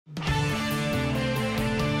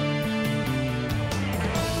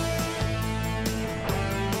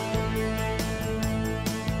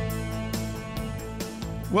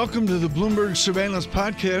Welcome to the Bloomberg Surveillance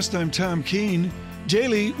Podcast. I'm Tom Keene.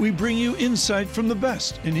 Daily, we bring you insight from the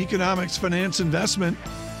best in economics, finance, investment,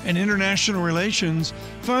 and international relations.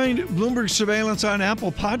 Find Bloomberg Surveillance on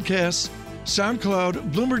Apple Podcasts,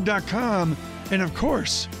 SoundCloud, Bloomberg.com, and of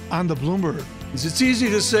course, on the Bloomberg. It's easy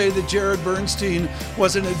to say that Jared Bernstein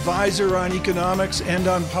was an advisor on economics and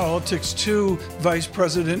on politics to Vice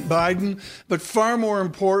President Biden, but far more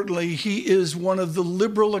importantly, he is one of the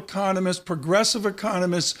liberal economists, progressive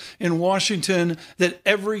economists in Washington that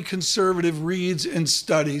every conservative reads and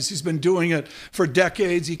studies. He's been doing it for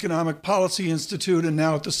decades, Economic Policy Institute, and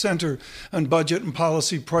now at the Center on Budget and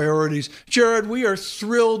Policy Priorities. Jared, we are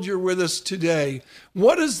thrilled you're with us today.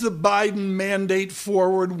 What is the Biden mandate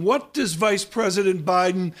forward? What does Vice President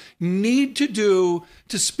Biden need to do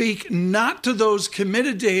to speak not to those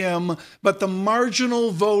committed to him, but the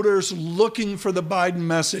marginal voters looking for the Biden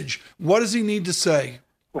message? What does he need to say?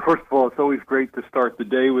 Well, first of all, it's always great to start the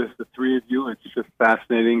day with the three of you. It's just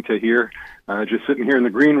fascinating to hear, just sitting here in the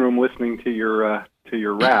green room listening to your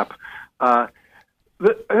rap. The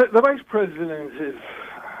Vice President is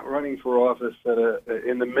running for office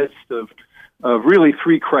in the midst of really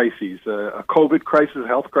three crises, a COVID crisis, a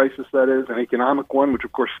health crisis, that is, an economic one, which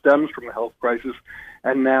of course stems from the health crisis,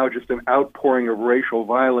 and now just an outpouring of racial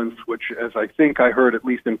violence, which, as I think I heard, at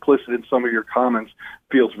least implicit in some of your comments,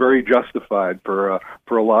 feels very justified for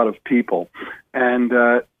a lot of people. And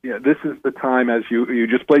this is the time, as you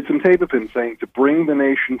just played some tape of him saying, to bring the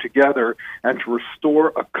nation together and to restore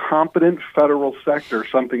a competent federal sector,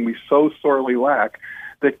 something we so sorely lack,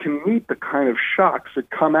 that can meet the kind of shocks that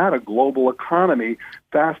come at a global economy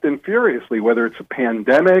fast and furiously, whether it's a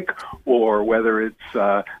pandemic or whether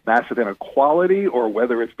it's massive inequality or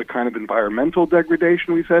whether it's the kind of environmental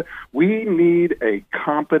degradation we said. We need a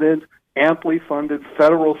competent, amply funded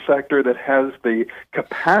federal sector that has the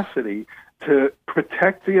capacity to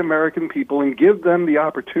protect the American people and give them the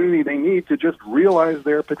opportunity they need to just realize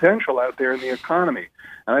their potential out there in the economy.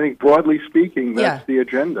 And I think, broadly speaking, that's the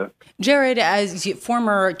agenda. Jared, as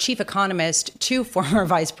former chief economist to former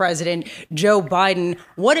Vice President Joe Biden,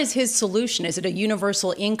 what is his solution? Is it a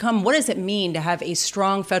universal income? What does it mean to have a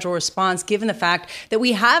strong federal response, given the fact that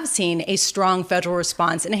we have seen a strong federal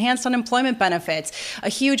response, enhanced unemployment benefits, a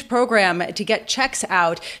huge program to get checks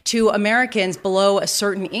out to Americans below a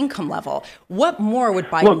certain income level? What more would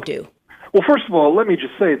Biden do? Well, first of all, let me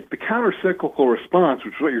just say the counter-cyclical response,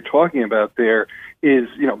 which is what you're talking about there, is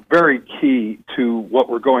very key to what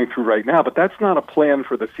we're going through right now. But that's not a plan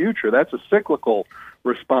for the future. That's a cyclical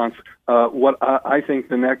response. What I think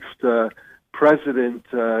the next president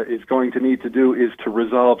is going to need to do is to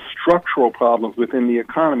resolve structural problems within the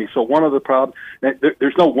economy. So one of the problems,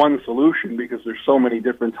 there's no one solution because there's so many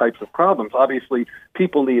different types of problems. Obviously,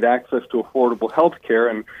 people need access to affordable health care,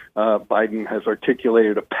 and Biden has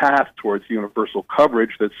articulated a path towards universal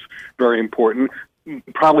coverage that's very important.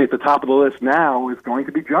 Probably at the top of the list now is going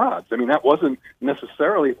to be jobs. I mean, that wasn't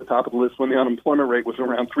necessarily at the top of the list when the unemployment rate was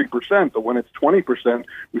around 3%, but when it's 20%,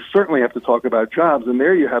 we certainly have to talk about jobs. And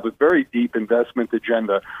there you have a very deep investment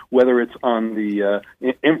agenda, whether it's on the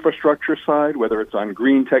infrastructure side, whether it's on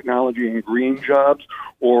green technology and green jobs,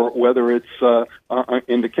 or whether it's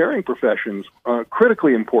in the caring professions,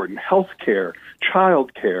 critically important, health care,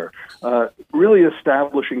 child care, really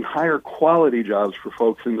establishing higher quality jobs for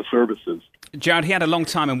folks in the services. Jared, he had a long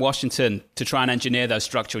time in Washington to try and engineer those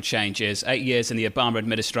structural changes, 8 years in the Obama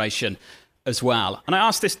administration as well. And I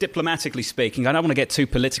ask this diplomatically speaking. I don't want to get too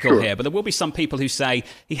political here, but there will be some people who say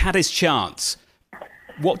he had his chance.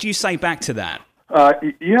 What do you say back to that?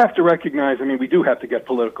 You have to recognize, we do have to get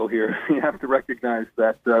political here. You have to recognize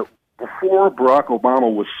that before Barack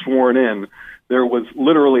Obama was sworn in, there was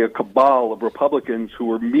literally a cabal of Republicans who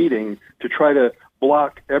were meeting to try to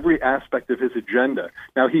block every aspect of his agenda.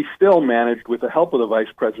 Now, he still managed, with the help of the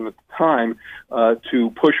vice president at the time,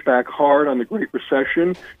 to push back hard on the Great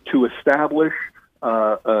Recession, to establish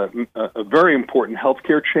a very important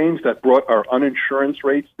healthcare change that brought our uninsurance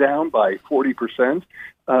rates down by 40%,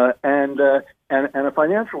 and a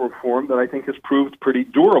financial reform that I think has proved pretty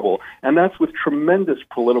durable. And that's with tremendous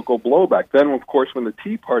political blowback. Then, of course, when the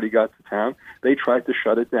Tea Party got to town, they tried to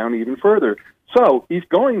shut it down even further. So he's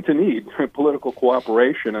going to need political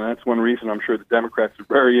cooperation, and that's one reason I'm sure the Democrats are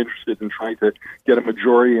very interested in trying to get a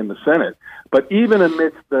majority in the Senate. But even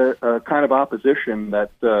amidst the kind of opposition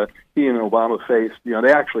that he and Obama faced,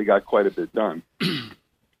 they actually got quite a bit done.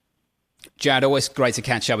 Jared, always great to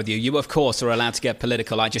catch up with you. You, of course, are allowed to get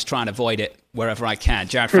political. I just try and avoid it wherever I can.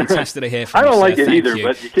 Jared, fantastic to hear from you. I don't like it Thank either, you.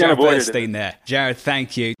 but you can't Jared avoid Bernstein it. there. Jared,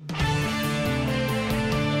 thank you.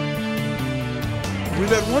 We've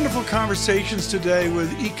had wonderful conversations today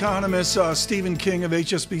with economist Stephen King of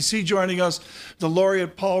HSBC joining us, the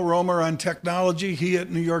laureate Paul Romer on technology, he at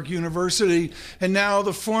New York University, and now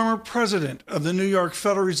the former president of the New York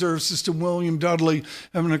Federal Reserve System, William Dudley,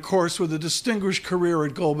 and of course with a distinguished career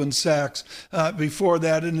at Goldman Sachs before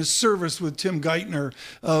that, in his service with Tim Geithner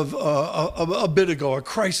of a bit ago, a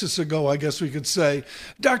crisis ago, I guess we could say.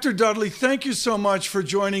 Dr. Dudley, thank you so much for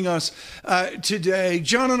joining us today.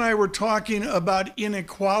 John and I were talking about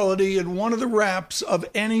inequality, and one of the raps of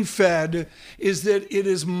any Fed is that it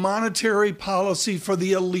is monetary policy for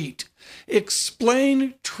the elite.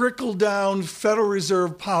 Explain trickle-down Federal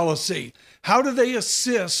Reserve policy. How do they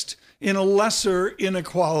assist in a lesser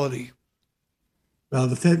inequality? Well,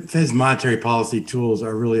 the Fed's monetary policy tools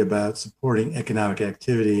are really about supporting economic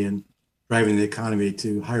activity and driving the economy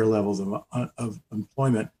to higher levels of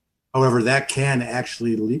employment. However, that can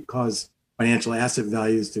actually cause financial asset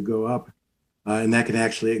values to go up, and that can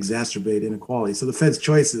actually exacerbate inequality. So the Fed's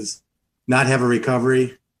choice is not have a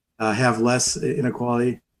recovery, have less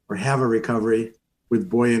inequality, or have a recovery with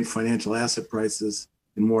buoyant financial asset prices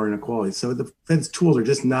and more inequality. So the Fed's tools are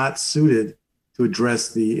just not suited to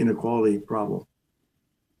address the inequality problem.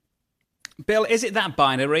 Bill, is it that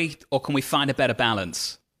binary, or can we find a better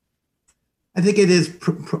balance? I think it is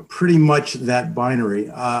pretty much that binary.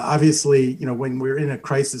 Obviously, when we're in a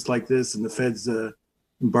crisis like this and the Fed's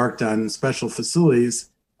embarked on special facilities,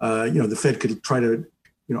 the Fed could try to,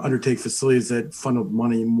 undertake facilities that funnel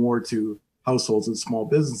money more to households and small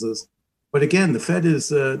businesses. But again, the Fed is,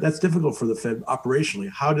 that's difficult for the Fed operationally.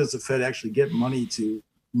 How does the Fed actually get money to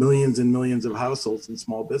millions and millions of households and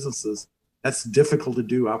small businesses? That's difficult to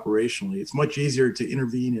do operationally. It's much easier to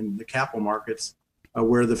intervene in the capital markets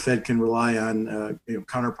where the Fed can rely on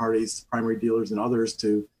counterparties, primary dealers, and others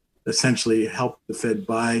to essentially help the Fed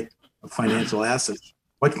buy financial assets.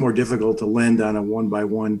 Much more difficult to lend on a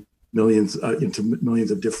one-by-one millions into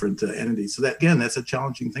millions of different entities. So that, again, that's a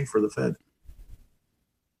challenging thing for the Fed.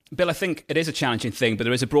 Bill, I think it is a challenging thing, but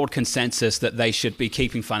there is a broad consensus that they should be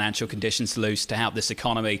keeping financial conditions loose to help this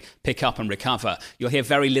economy pick up and recover. You'll hear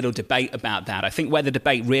very little debate about that. I think where the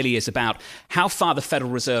debate really is about how far the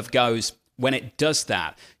Federal Reserve goes when it does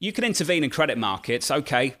that. You can intervene in credit markets.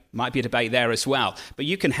 Okay, might be a debate there as well. But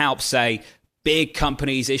you can help, say, big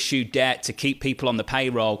companies issue debt to keep people on the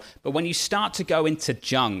payroll. But when you start to go into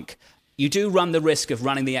junk, you do run the risk of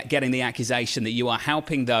getting the accusation that you are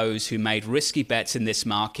helping those who made risky bets in this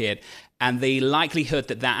market, and the likelihood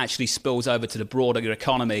that that actually spills over to the broader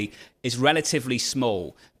economy is relatively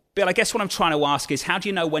small. Bill, I guess what I'm trying to ask is, how do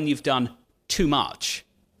you know when you've done too much?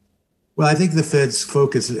 Well, I think the Fed's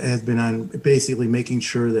focus has been on basically making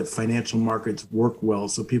sure that financial markets work well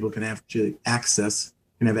so people can have access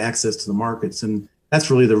to the markets. And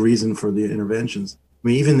that's really the reason for the interventions. I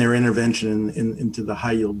mean, even their intervention into the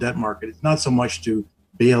high yield debt market, it's not so much to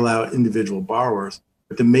bail out individual borrowers,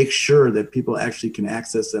 but to make sure that people actually can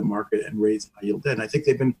access that market and raise high yield debt. And I think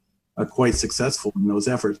they've been quite successful in those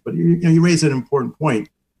efforts. But you raise an important point.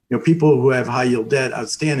 People who have high yield debt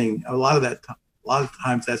outstanding, a lot of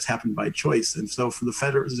times that's happened by choice. And so for the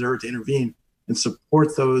Federal Reserve to intervene and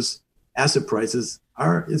support those asset prices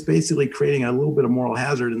is basically creating a little bit of moral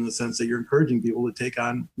hazard in the sense that you're encouraging people to take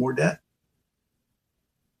on more debt.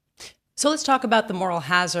 So let's talk about the moral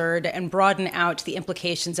hazard and broaden out the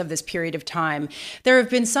implications of this period of time. There have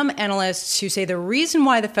been some analysts who say the reason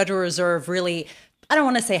why the Federal Reserve really, I don't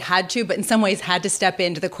want to say had to, but in some ways had to step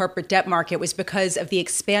into the corporate debt market was because of the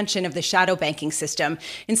expansion of the shadow banking system.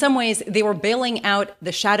 In some ways, they were bailing out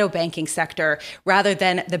the shadow banking sector rather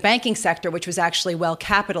than the banking sector, which was actually well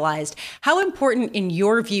capitalized. How important, in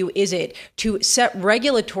your view, is it to set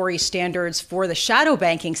regulatory standards for the shadow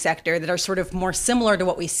banking sector that are sort of more similar to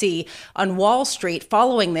what we see on Wall Street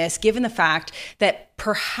following this, given the fact that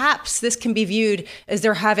perhaps this can be viewed as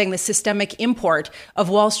they're having the systemic import of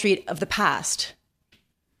Wall Street of the past?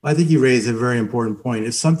 I think you raise a very important point.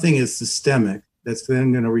 If something is systemic, that's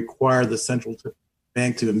then going to require the central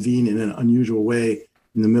bank to intervene in an unusual way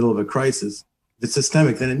in the middle of a crisis. If it's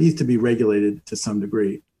systemic, then it needs to be regulated to some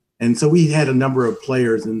degree. And so we had a number of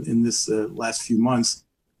players in this last few months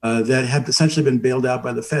that have essentially been bailed out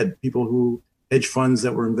by the Fed. People who hedge funds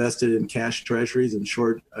that were invested in cash treasuries and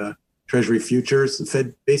short treasury futures. The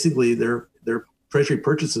Fed basically their treasury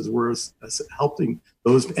purchases were helping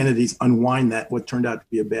those entities unwind that what turned out to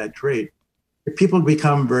be a bad trade. If people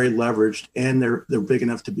become very leveraged and they're big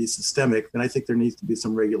enough to be systemic, then I think there needs to be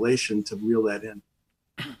some regulation to reel that in.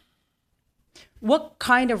 What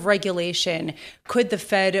kind of regulation could the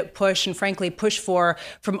Fed push and frankly push for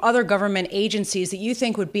from other government agencies that you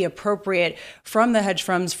think would be appropriate from the hedge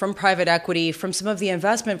funds, from private equity, from some of the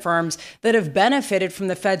investment firms that have benefited from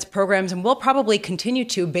the Fed's programs and will probably continue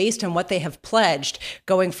to based on what they have pledged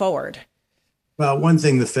going forward? Well, one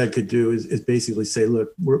thing the Fed could do is basically say,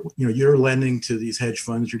 look, you're lending to these hedge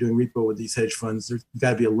funds, you're doing repo with these hedge funds. There's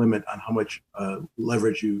got to be a limit on how much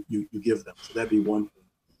leverage you give them. So that'd be one thing.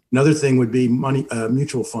 Another thing would be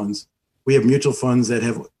mutual funds. We have mutual funds that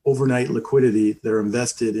have overnight liquidity that are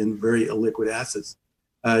invested in very illiquid assets.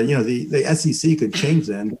 The SEC could change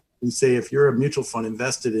that and say if you're a mutual fund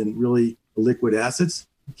invested in really illiquid assets,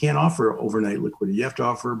 you can't offer overnight liquidity. You have to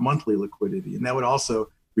offer monthly liquidity, and that would also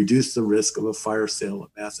reduce the risk of a fire sale of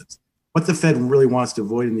assets. What the Fed really wants to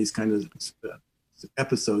avoid in these kind of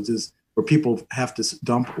episodes is where people have to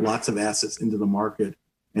dump lots of assets into the market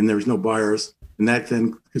and there's no buyers, and that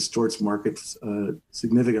then distorts markets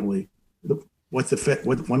significantly.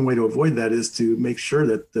 One way to avoid that is to make sure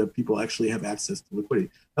that the people actually have access to liquidity.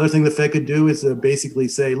 Another thing the Fed could do is basically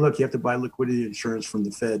say, look, you have to buy liquidity insurance from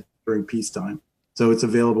the Fed during peacetime, so it's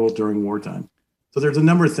available during wartime. So there's a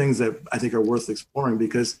number of things that I think are worth exploring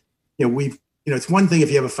because, it's one thing if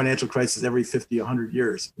you have a financial crisis every 50, 100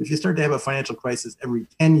 years. If you start to have a financial crisis every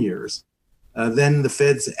 10 years, then the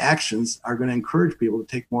Fed's actions are going to encourage people to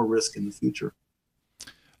take more risk in the future.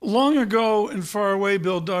 Long ago and far away,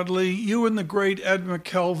 Bill Dudley, you and the great Ed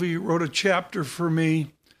McKelvey wrote a chapter for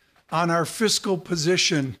me on our fiscal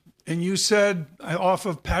position. And you said, off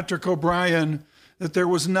of Patrick O'Brien, that there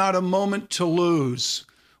was not a moment to lose.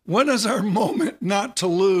 When is our moment not to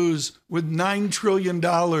lose with $9 trillion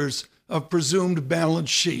of presumed balance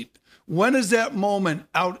sheet? When is that moment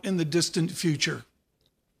out in the distant future?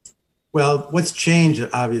 Well, what's changed,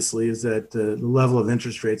 obviously, is that the level of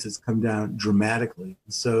interest rates has come down dramatically.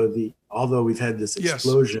 So although we've had this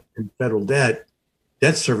explosion in federal debt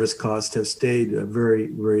service costs have stayed very,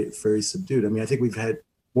 very, very subdued. I mean, I think we've had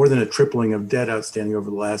more than a tripling of debt outstanding over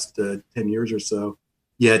the last 10 years or so,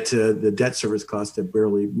 yet the debt service costs have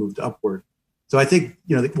barely moved upward. So I think,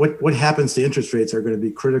 what happens to interest rates are going to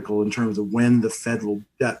be critical in terms of when the federal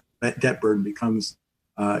debt burden becomes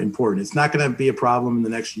important. It's not going to be a problem in the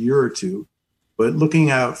next year or two, but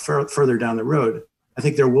looking out further down the road, I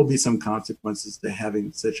think there will be some consequences to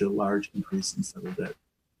having such a large increase in federal debt.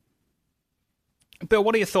 Bill,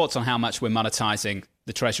 what are your thoughts on how much we're monetizing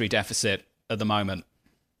the Treasury deficit at the moment?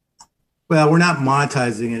 Well, we're not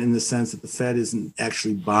monetizing it in the sense that the Fed isn't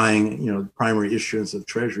actually buying, primary issuance of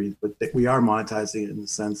Treasuries, but that we are monetizing it in the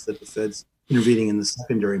sense that the Fed's intervening in the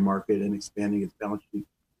secondary market and expanding its balance sheet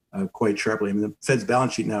quite sharply. I mean, the Fed's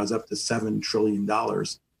balance sheet now is up to $7 trillion.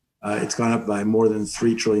 It's gone up by more than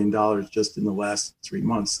 $3 trillion just in the last 3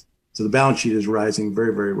 months. So the balance sheet is rising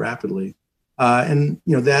very, very rapidly. There's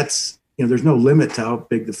no limit to how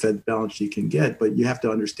big the Fed's balance sheet can get, but you have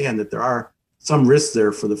to understand that there are some risks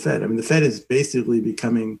there for the Fed. I mean, the Fed is basically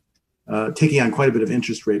taking on quite a bit of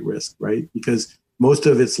interest rate risk, right? Because most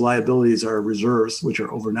of its liabilities are reserves, which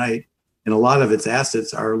are overnight, and a lot of its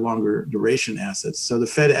assets are longer duration assets. So the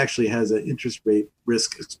Fed actually has an interest rate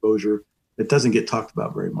risk exposure that doesn't get talked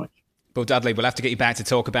about very much. Bill Dudley, we'll have to get you back to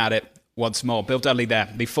talk about it once more. Bill Dudley there,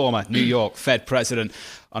 the former New York Fed president,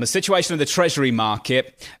 on a situation of the Treasury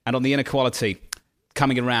market and on the inequality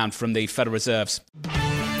coming around from the Federal Reserve's.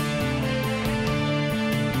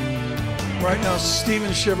 Right now, Stephen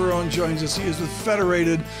Chiavarone joins us. He is with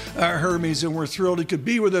Federated Hermes, and we're thrilled he could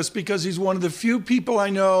be with us because he's one of the few people I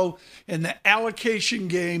know in the allocation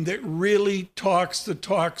game that really talks the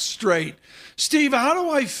talk straight. Steve, how do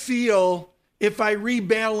I feel if I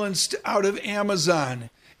rebalanced out of Amazon,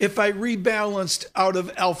 if I rebalanced out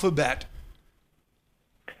of Alphabet?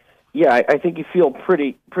 Yeah, I think you feel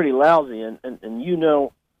pretty lousy, and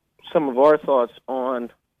some of our thoughts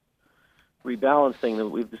on rebalancing that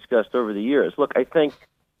we've discussed over the years. Look, I think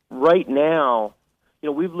right now,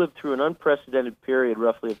 we've lived through an unprecedented period,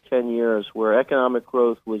 roughly of 10 years, where economic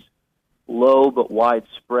growth was low but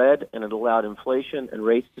widespread, and it allowed inflation and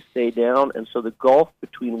rates to stay down. And so the gulf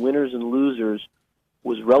between winners and losers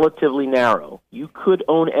was relatively narrow. You could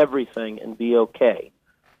own everything and be okay.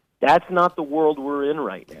 That's not the world we're in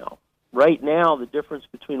right now. Right now, the difference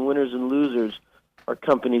between winners and losers are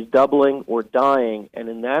companies doubling or dying, and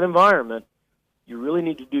in that environment, you really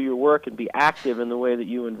need to do your work and be active in the way that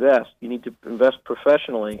you invest. You need to invest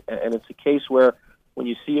professionally, and it's a case where when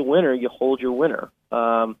you see a winner, you hold your winner.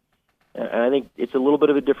 And I think it's a little bit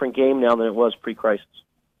of a different game now than it was pre-crisis.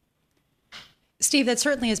 Steve, that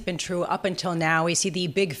certainly has been true up until now. We see the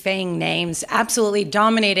big FANG names absolutely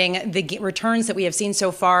dominating the returns that we have seen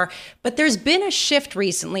so far. But there's been a shift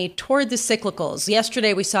recently toward the cyclicals.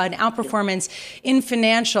 Yesterday, we saw an outperformance in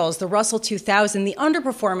financials, the Russell 2000. The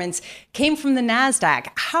underperformance came from the NASDAQ.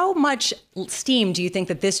 How much steam do you think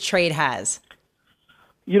that this trade has?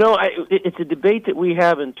 You know, it's a debate that we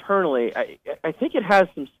have internally. I think it has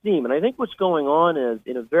some steam. And I think what's going on is,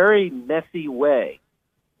 in a very messy way,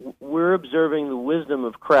 we're observing the wisdom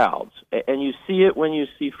of crowds, and you see it when you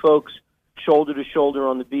see folks shoulder to shoulder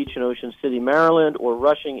on the beach in Ocean City, Maryland, or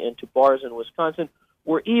rushing into bars in Wisconsin,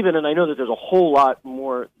 or even, and I know that there's a whole lot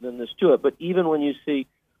more than this to it, but even when you see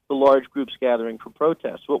the large groups gathering for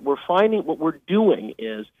protests, what we're doing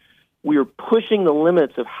is we are pushing the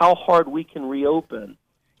limits of how hard we can reopen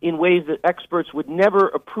in ways that experts would never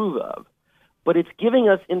approve of, but it's giving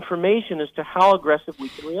us information as to how aggressive we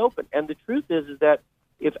can reopen. And the truth is that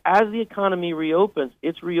if, as the economy reopens,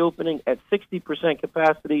 it's reopening at 60%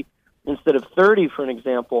 capacity instead of 30, for an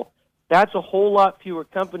example, that's a whole lot fewer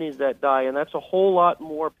companies that die, and that's a whole lot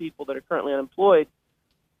more people that are currently unemployed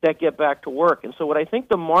that get back to work. And so what I think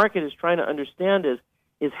the market is trying to understand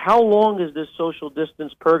is how long is this social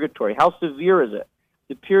distance purgatory? How severe is it?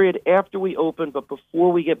 The period after we open but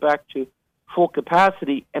before we get back to full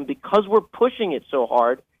capacity. And because we're pushing it so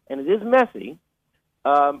hard, and it is messy,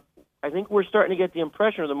 I think we're starting to get the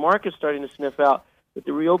impression, or the market's starting to sniff out, that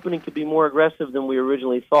the reopening could be more aggressive than we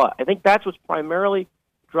originally thought. I think that's what's primarily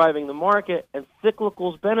driving the market, and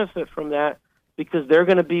cyclicals benefit from that because they're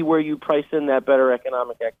going to be where you price in that better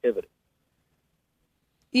economic activity.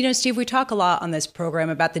 You know, Steve, we talk a lot on this program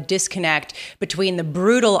about the disconnect between the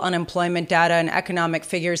brutal unemployment data and economic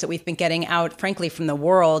figures that we've been getting out, frankly, from the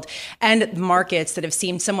world, and markets that have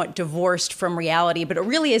seemed somewhat divorced from reality. But it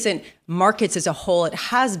really isn't markets as a whole. It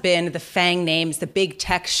has been the FANG names, the big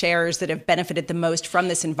tech shares that have benefited the most from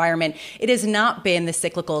this environment. It has not been the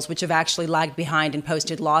cyclicals, which have actually lagged behind and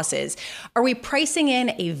posted losses. Are we pricing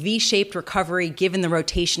in a V-shaped recovery given the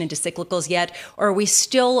rotation into cyclicals yet? Or are we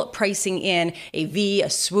still pricing in a V, a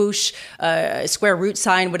swoosh, a square root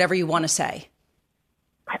sign, whatever you want to say?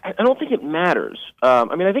 I don't think it matters. I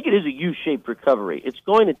think it is a U-shaped recovery. It's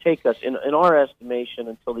going to take us, in our estimation,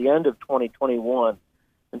 until the end of 2021,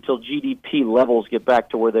 until GDP levels get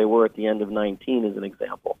back to where they were at the end of 19, as an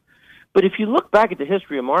example. But if you look back at the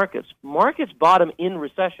history of markets, markets bottom in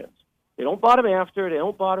recessions. They don't bottom after. They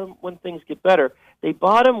don't bottom when things get better. They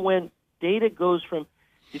bottom when data goes from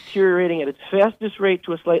deteriorating at its fastest rate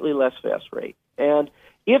to a slightly less fast rate. And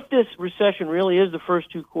if this recession really is the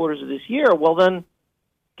first 2 quarters of this year, well, then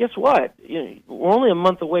guess what? We're only a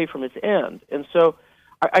month away from its end. And so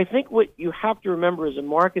I think what you have to remember is a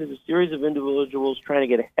market is a series of individuals trying to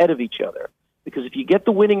get ahead of each other. Because if you get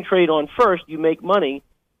the winning trade on first, you make money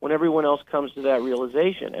when everyone else comes to that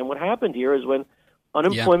realization. And what happened here is when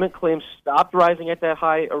unemployment claims stopped rising at that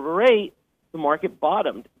high of a rate, the market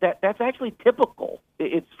bottomed. That's actually typical.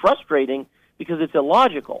 It's frustrating because it's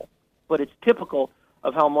illogical, but it's typical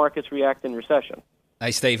of how markets react in recession. Hey,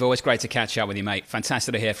 Steve, always great to catch up with you, mate.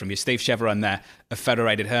 Fantastic to hear from you. Steve Chiavarone there, a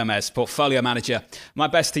Federated Hermes Portfolio Manager. My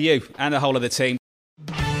best to you and the whole of the team.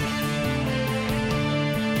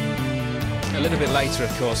 A little bit later,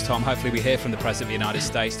 of course, Tom, hopefully we hear from the President of the United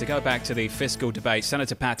States. To go back to the fiscal debate,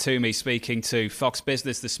 Senator Pat Toomey speaking to Fox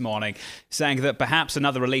Business this morning, saying that perhaps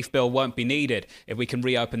another relief bill won't be needed if we can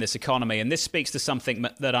reopen this economy. And this speaks to something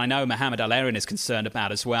that I know Mohammed Al-Arian is concerned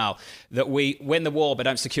about as well, that we win the war but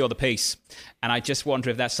don't secure the peace. And I just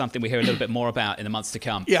wonder if that's something we hear a little bit more about in the months to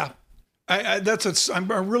come. Yeah.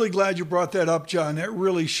 I'm really glad you brought that up, John. That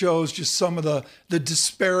really shows just some of the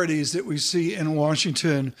disparities that we see in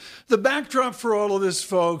Washington. The backdrop for all of this,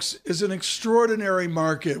 folks, is an extraordinary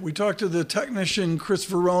market. We talked to the technician, Chris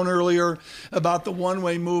Verone, earlier about the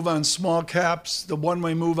one-way move on small caps, the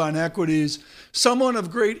one-way move on equities. Someone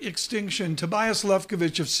of great extinction, Tobias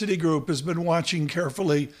Levkovich of Citigroup, has been watching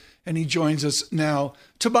carefully, and he joins us now.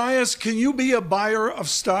 Tobias, can you be a buyer of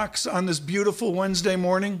stocks on this beautiful Wednesday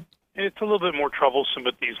morning? It's a little bit more troublesome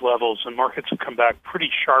at these levels, and markets have come back pretty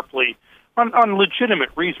sharply on legitimate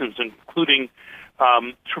reasons, including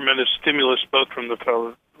tremendous stimulus both from the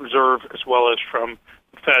Federal Reserve as well as from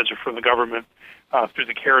the Feds or from the government through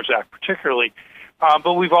the CARES Act particularly.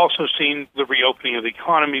 But we've also seen the reopening of the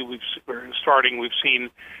economy. We've seen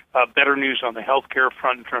better news on the healthcare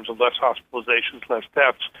front in terms of less hospitalizations, less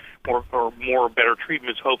deaths, more better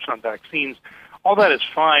treatments, hopes on vaccines. All that is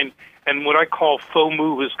fine. And what I call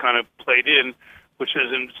FOMC has kind of played in, which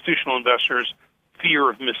is institutional investors' fear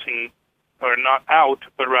of missing, or not out,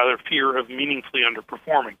 but rather fear of meaningfully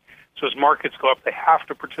underperforming. So as markets go up, they have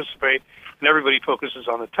to participate, and everybody focuses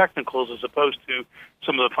on the technicals as opposed to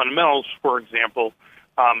some of the fundamentals. For example,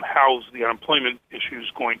 how's the unemployment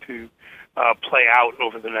issues going to play out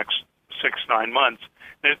over the next 6-9 months?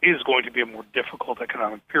 And it is going to be a more difficult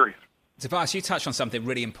economic period. Tobias, you touched on something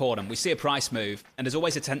really important. We see a price move, and there's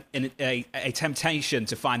always a temptation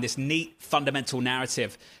to find this neat fundamental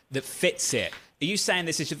narrative that fits it. Are you saying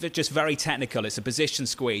this is just very technical? It's a position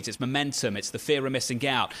squeeze, it's momentum, it's the fear of missing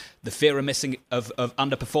out, the fear of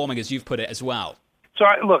underperforming, as you've put it as well? So,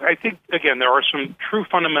 I think, again, there are some true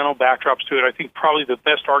fundamental backdrops to it. I think probably the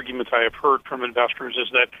best argument I have heard from investors is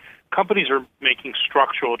that companies are making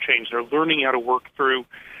structural change. They're learning how to work through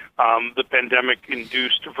the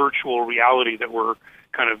pandemic-induced virtual reality that we're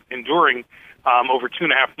kind of enduring. Over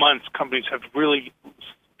 2.5 months, companies have really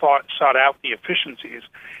sought out the efficiencies,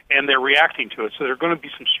 and they're reacting to it. So there are going to be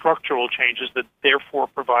some structural changes that therefore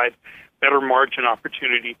provide better margin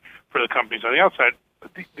opportunity for the companies on the outside.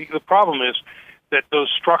 But the problem is that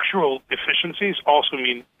those structural efficiencies also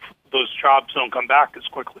mean those jobs don't come back as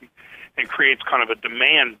quickly and creates kind of a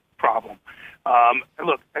demand problem.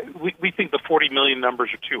 Look, we think the 40 million numbers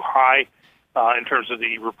are too high in terms of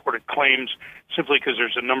the reported claims, simply because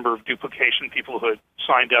there's a number of duplication. People who had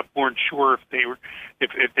signed up weren't sure if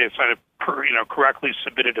they signed up correctly,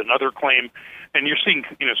 submitted another claim, and you're seeing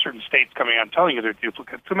certain states coming out and telling you they're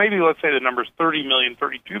duplicates. So maybe let's say the number's 30 million,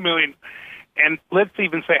 32 million, and let's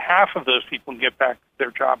even say half of those people get back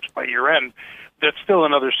their jobs by year end. That's still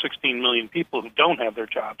another 16 million people who don't have their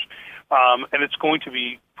jobs. And it's going to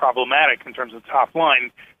be problematic in terms of top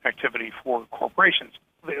line activity for corporations.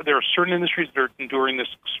 There are certain industries that are enduring this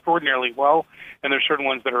extraordinarily well, and there are certain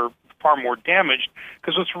ones that are far more damaged,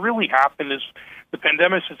 because what's really happened is the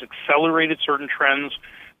pandemic has accelerated certain trends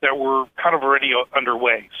that were kind of already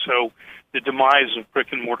underway. So the demise of brick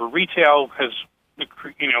and mortar retail has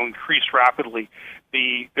increased rapidly.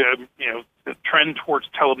 The trend towards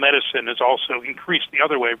telemedicine has also increased the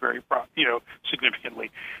other way very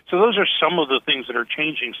significantly. So those are some of the things that are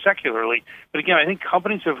changing secularly. But again, I think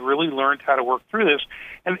companies have really learned how to work through this,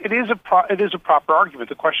 and it is a proper argument.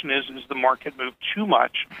 The question is the market moved too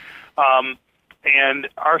much? And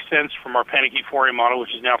our sense from our panic euphoria model,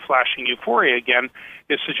 which is now flashing euphoria again,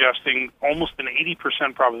 is suggesting almost an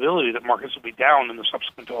 80% probability that markets will be down in the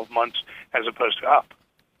subsequent 12 months as opposed to up.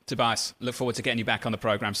 Tobias, look forward to getting you back on the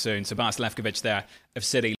program soon. Tobias Levkovich there of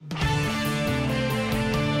Citi.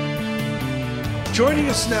 Joining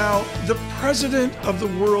us now, the president of the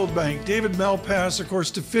World Bank, David Malpass, of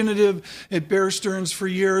course, definitive at Bear Stearns for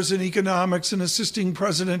years in economics and assisting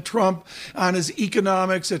President Trump on his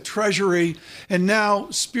economics at Treasury, and now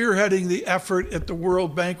spearheading the effort at the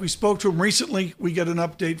World Bank. We spoke to him recently. We get an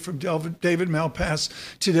update from David Malpass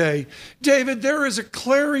today. David, there is a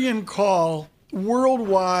clarion call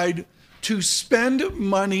worldwide to spend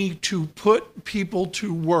money to put people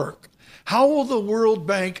to work. How will the World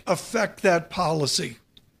Bank affect that policy?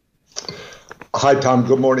 Hi, Tom.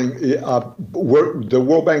 Good morning. The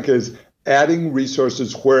World Bank is adding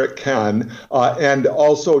resources where it can, and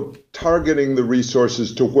also targeting the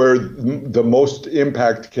resources to where the most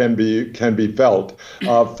impact can be felt.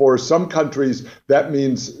 For some countries, that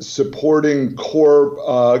means supporting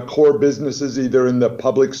core businesses, either in the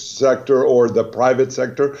public sector or the private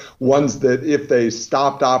sector, ones that if they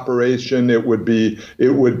stopped operation, it would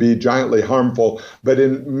be giantly harmful. But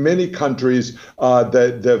in many countries,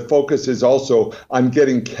 the focus is also on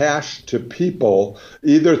getting cash to people,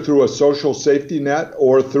 either through a social safety net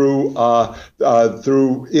or through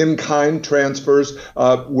in-kind transfers.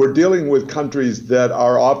 We're dealing with countries that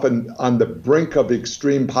are often on the brink of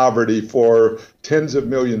extreme poverty for tens of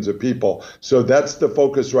millions of people. So that's the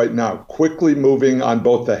focus right now, quickly moving on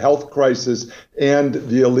both the health crisis and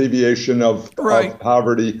the alleviation of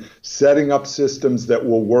poverty, setting up systems that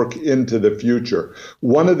will work into the future.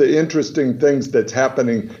 One of the interesting things that's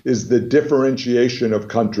happening is the differentiation of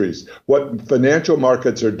countries. What financial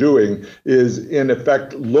markets are doing is, in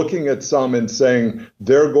effect, looking at some and saying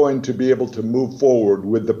they're going to be able to move forward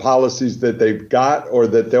with the policies that they've got or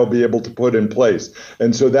that they'll be able to put in place.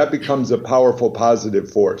 And so that becomes a powerful positive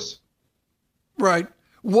force. Right.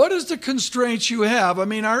 What is the constraints you have? I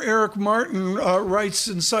mean, our Eric Martin writes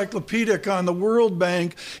encyclopedic on the World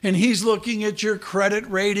Bank, and he's looking at your credit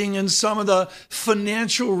rating and some of the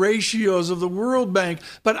financial ratios of the World Bank.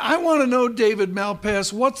 But I want to know, David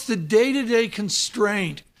Malpass, what's the day-to-day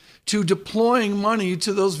constraint to deploying money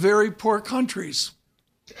to those very poor countries?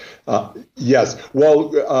 Yes. Well,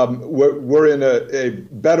 we're in a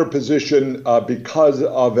better position because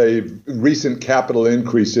of a recent capital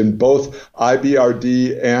increase in both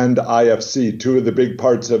IBRD and IFC, two of the big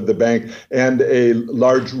parts of the bank, and a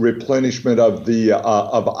large replenishment of the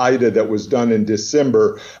of IDA that was done in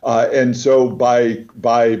December. And so, by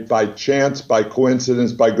chance, by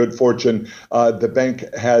coincidence, by good fortune, the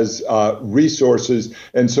bank has resources,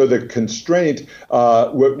 and so the constraint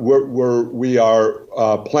we are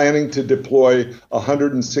planning to deploy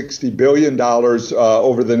 $160 billion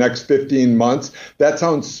over the next 15 months. That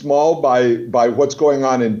sounds small by what's going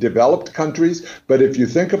on in developed countries, but if you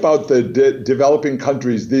think about the developing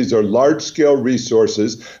countries, these are large-scale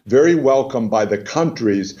resources, very welcome by the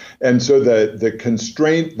countries, and so the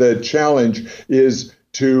constraint, the challenge is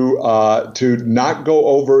to not go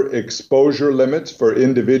over exposure limits for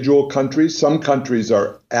individual countries. Some countries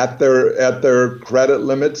are at their credit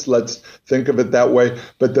limits. Let's think of it that way.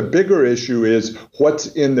 But the bigger issue is what's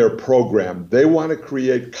in their program. They want to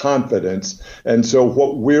create confidence. And so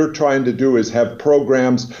what we're trying to do is have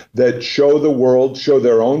programs that show the world, show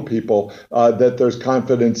their own people that there's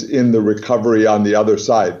confidence in the recovery on the other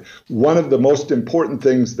side. One of the most important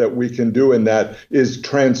things that we can do in that is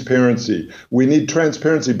transparency. We need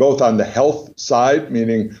transparency both on the health side,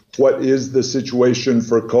 meaning what is the situation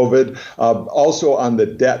for COVID, also on the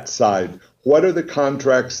debt side. What are the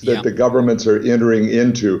contracts that the governments are entering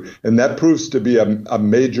into? And that proves to be a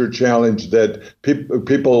major challenge that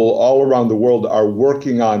people all around the world are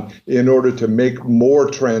working on in order to make more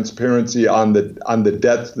transparency on the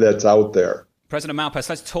debt that's out there. President Malpass,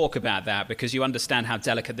 let's talk about that, because you understand how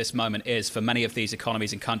delicate this moment is for many of these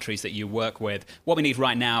economies and countries that you work with. What we need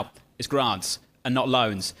right now is grants and not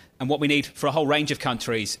loans. And what we need for a whole range of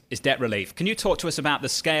countries is debt relief. Can you talk to us about the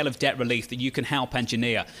scale of debt relief that you can help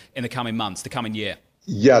engineer in the coming months, the coming year?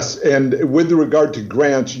 Yes, and with regard to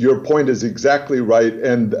grants, your point is exactly right.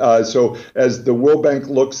 And so as the World Bank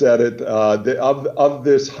looks at it, of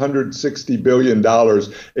this $160 billion,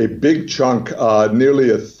 a big chunk, nearly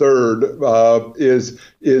a third,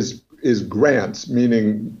 is grants,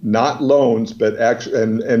 meaning not loans, but actually,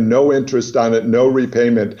 and no interest on it, no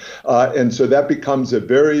repayment. And so that becomes a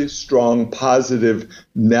very strong positive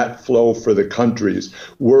net flow for the countries.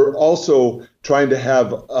 We're also trying to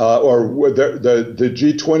have, the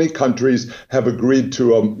G20 countries have agreed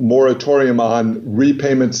to a moratorium on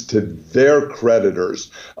repayments to their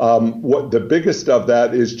creditors. What the biggest of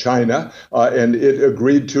that is China, and it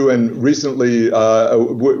agreed to, and recently,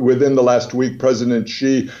 within the last week, President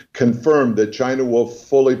Xi confirmed that China will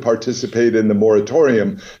fully participate in the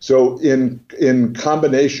moratorium. So in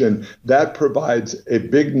combination, that provides a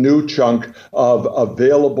big new chunk of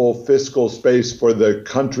available fiscal space for the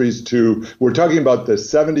countries to, we're talking about the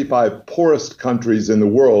 75 poorest countries in the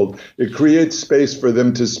world. It creates space for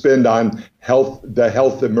them to spend on the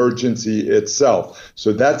health emergency itself.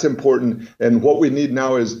 So that's important. And what we need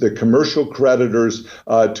now is the commercial creditors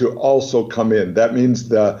to also come in. That means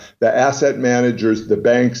the asset managers, the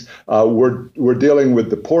banks. We're dealing with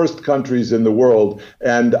the poorest countries in the world,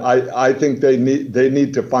 and I think they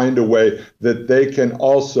need to find a way that they can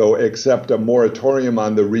also accept a moratorium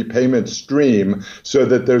on the repayment stream so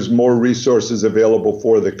that there's more resources available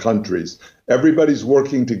for the countries. Everybody's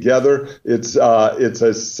working together. It's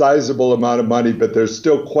a sizable amount of money, but there's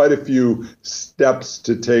still quite a few steps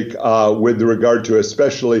to take with regard to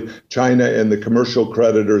especially China and the commercial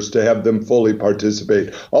creditors to have them fully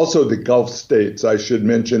participate. Also, the Gulf states, I should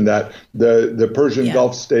mention that the Persian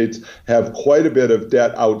Gulf states have quite a bit of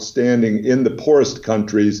debt outstanding in the poorest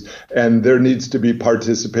countries, and there needs to be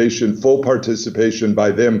participation, full participation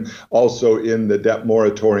by them also in the debt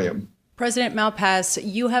moratorium. President Malpass,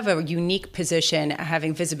 you have a unique position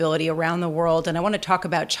having visibility around the world, and I want to talk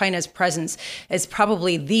about China's presence as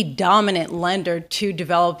probably the dominant lender to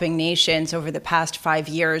developing nations over the past 5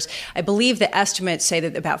 years. I believe the estimates say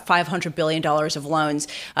that about $500 billion of loans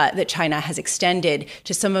that China has extended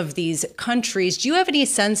to some of these countries. Do you have any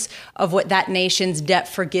sense of what that nation's debt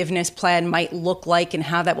forgiveness plan might look like and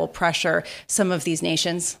how that will pressure some of these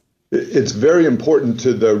nations? It's very important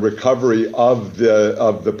to the recovery of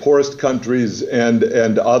the poorest countries and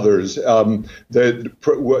others. Our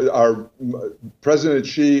President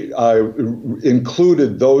Xi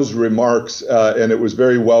included those remarks, and it was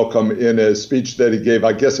very welcome in a speech that he gave.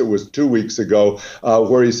 I guess it was 2 weeks ago,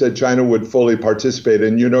 where he said China would fully participate.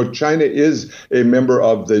 And China is a member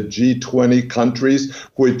of the G20 countries,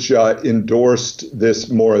 which endorsed this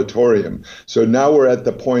moratorium. So now we're at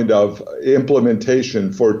the point of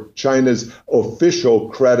implementation for China's official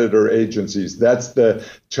creditor agencies. That's the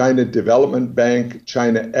China Development Bank,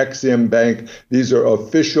 China Exim Bank. These are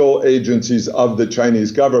official agencies of the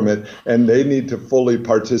Chinese government, and they need to fully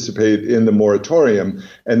participate in the moratorium.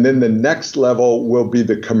 And then the next level will be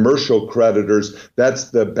the commercial creditors.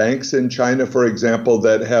 That's the banks in China, for example,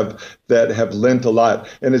 that have lent a lot.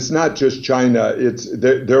 And it's not just China.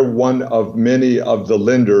 They're one of many of the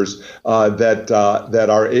lenders that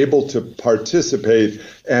are able to participate.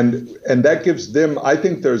 And that gives them, I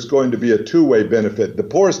think there's going to be a two-way benefit. The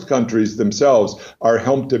poorest countries themselves are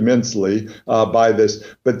helped immensely by this,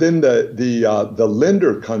 but then the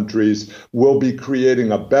lender countries will be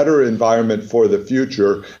creating a better environment for the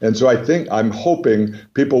future. And so I'm hoping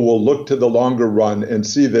people will look to the longer run and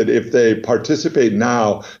see that if they participate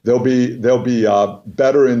now, there'll be a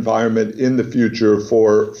better environment in the future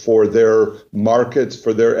for their markets,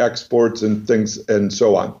 for their exports and things and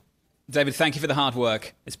so on. David, thank you for the hard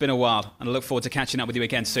work. It's been a while, and I look forward to catching up with you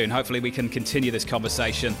again soon. Hopefully we can continue this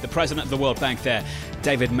conversation. The president of the World Bank there,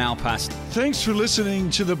 David Malpass. Thanks for listening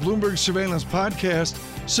to the Bloomberg Surveillance Podcast.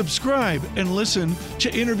 Subscribe and listen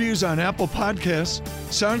to interviews on Apple Podcasts,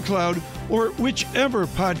 SoundCloud, or whichever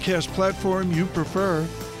podcast platform you prefer.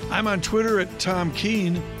 I'm on Twitter at Tom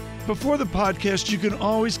Keene. Before the podcast, you can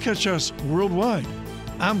always catch us worldwide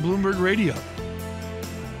on Bloomberg Radio.